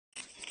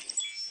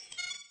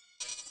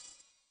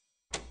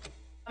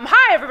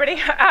everybody.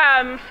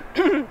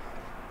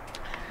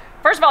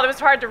 First of all, it was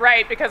hard to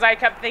write because I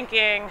kept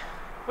thinking,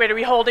 wait, are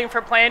we holding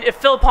for plane? If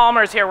Phil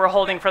Palmer's here, we're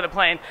holding for the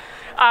plane.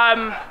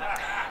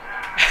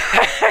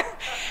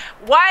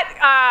 What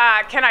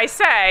can I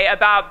say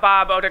about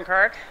Bob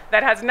Odenkirk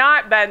that has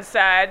not been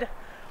said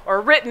or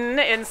written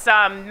in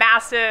some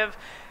massive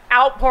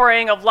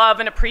outpouring of love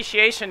and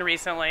appreciation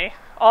recently,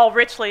 all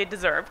richly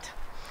deserved?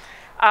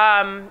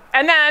 And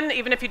then,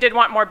 even if you did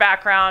want more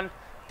background,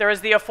 there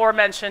is the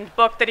aforementioned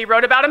book that he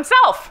wrote about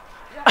himself.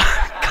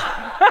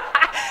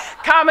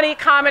 comedy,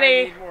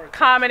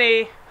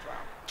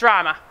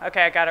 drama.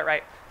 Okay, I got it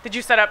right. Did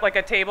you set up like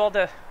a table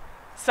to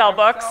sell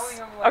books?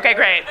 Okay,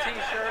 great.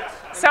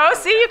 So,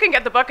 see, you can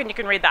get the book and you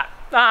can read that.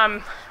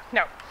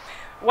 No.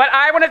 What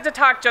I wanted to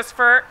talk just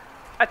for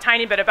a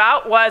tiny bit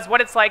about was what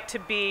it's like to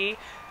be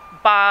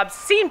Bob's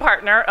scene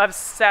partner of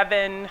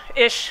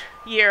 7-ish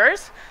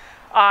years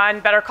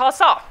on Better Call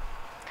Saul.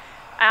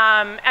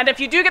 And if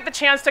you do get the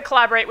chance to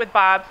collaborate with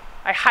Bob,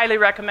 I highly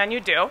recommend you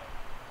do.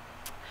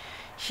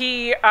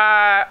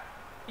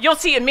 You'll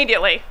see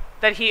immediately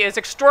that he is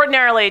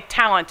extraordinarily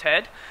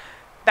talented.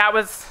 That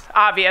was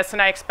obvious,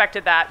 and I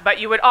expected that. But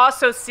you would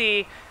also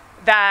see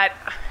that,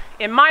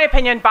 in my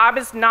opinion, Bob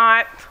is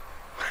not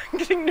I'm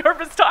getting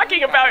nervous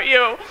talking about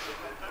you.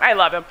 I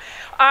love him.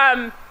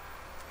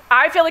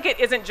 I feel like it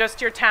isn't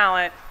just your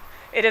talent.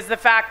 It is the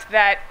fact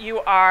that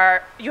you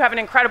have an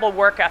incredible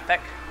work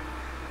ethic.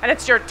 And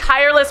it's your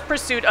tireless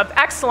pursuit of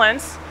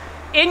excellence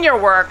in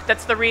your work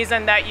that's the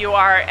reason that you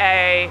are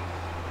a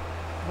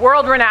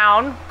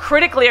world-renowned,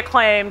 critically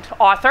acclaimed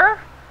author,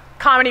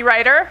 comedy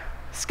writer,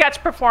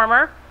 sketch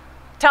performer,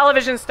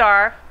 television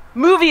star,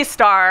 movie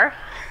star,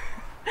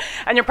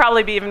 and you'll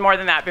probably be even more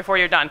than that before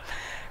you're done.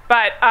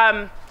 But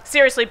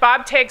seriously,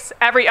 Bob takes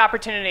every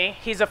opportunity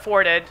he's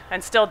afforded,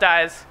 and still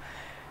does,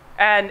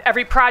 and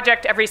every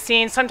project, every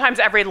scene, sometimes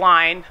every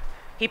line,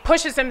 he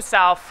pushes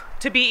himself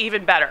to be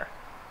even better,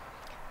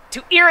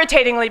 to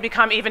irritatingly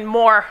become even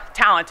more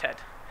talented.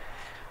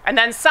 And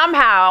then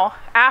somehow,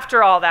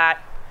 after all that,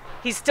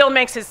 he still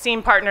makes his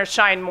scene partners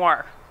shine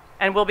more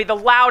and will be the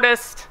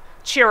loudest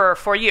cheerer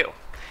for you.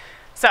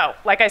 So,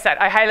 like I said,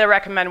 I highly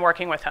recommend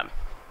working with him.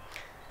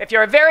 If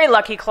you're a very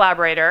lucky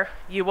collaborator,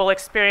 you will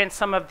experience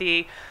some of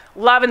the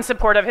love and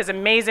support of his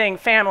amazing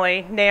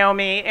family,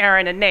 Naomi,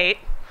 Aaron, and Nate.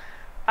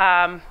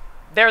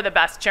 They're the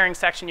best cheering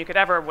section you could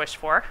ever wish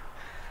for.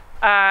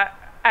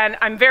 And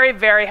I'm very,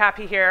 very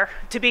happy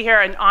to be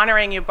here and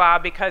honoring you,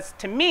 Bob, because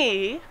to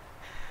me,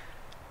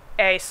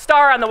 a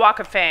star on the Walk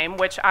of Fame,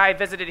 which I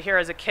visited here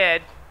as a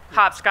kid,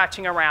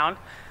 hopscotching around,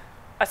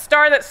 a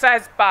star that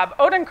says Bob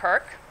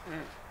Odenkirk,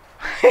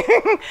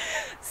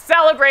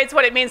 celebrates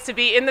what it means to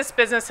be in this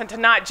business and to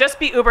not just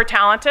be uber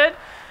talented,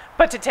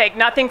 but to take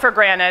nothing for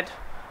granted,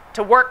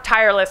 to work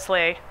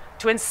tirelessly,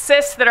 to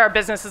insist that our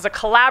business is a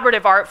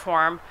collaborative art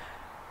form,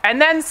 and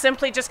then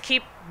simply just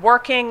keep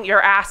working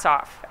your ass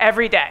off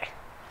every day.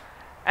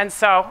 And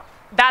so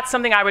that's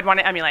something I would want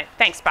to emulate.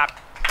 Thanks, Bob.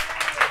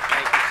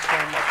 Thank you so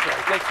much, Ray.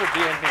 Thanks for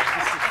being here.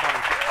 This is fun.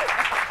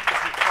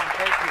 This is fun.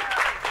 Thank you.